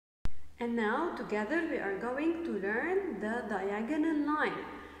And now together we are going to learn the diagonal line.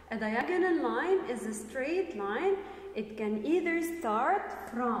 A diagonal line is a straight line. It can either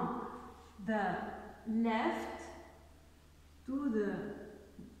start from the left to the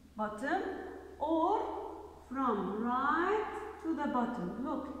bottom or from right to the bottom.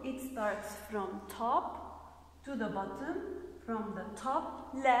 Look, it starts from top to the bottom, from the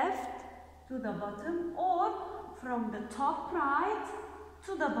top left to the bottom, or from the top right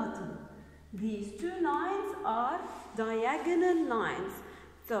to the bottom. These two lines are diagonal lines.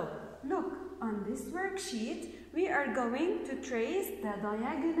 So, look, on this worksheet, we are going to trace the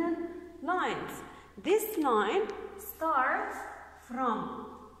diagonal lines. This line starts from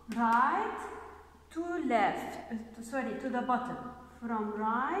right to left, to the bottom. From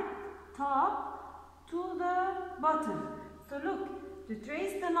right top to the bottom. So look, to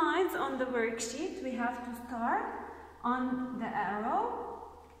trace the lines on the worksheet, we have to start on the arrow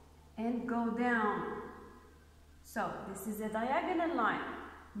and go down. So this is a diagonal line.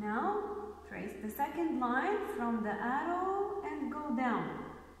 Now trace the second line from the arrow and go down.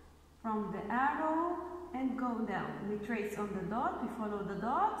 From the arrow and go down. We trace on the dot, we follow the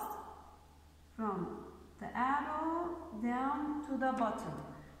dots from the arrow down to the bottom.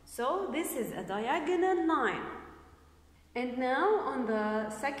 So this is a diagonal line. And now on the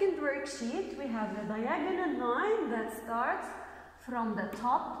second worksheet, we have a diagonal line that starts from the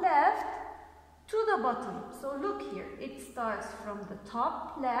top left to the bottom. So look here, it starts from the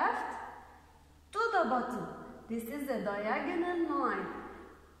top left to the bottom. This is a diagonal line.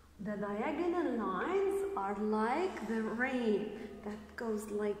 The diagonal lines are like the rain that goes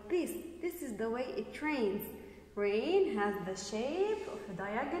like this. This is the way it rains. Rain has the shape of a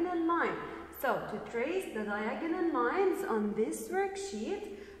diagonal line. So to trace the diagonal lines on this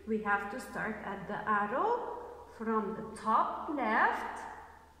worksheet, we have to start at the arrow from the top left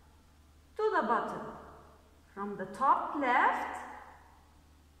to the bottom. From the top left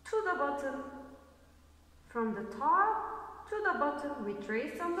to the bottom. From the top to the bottom, we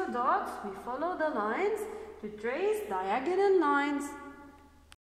trace on the dots, we follow the lines to trace diagonal lines.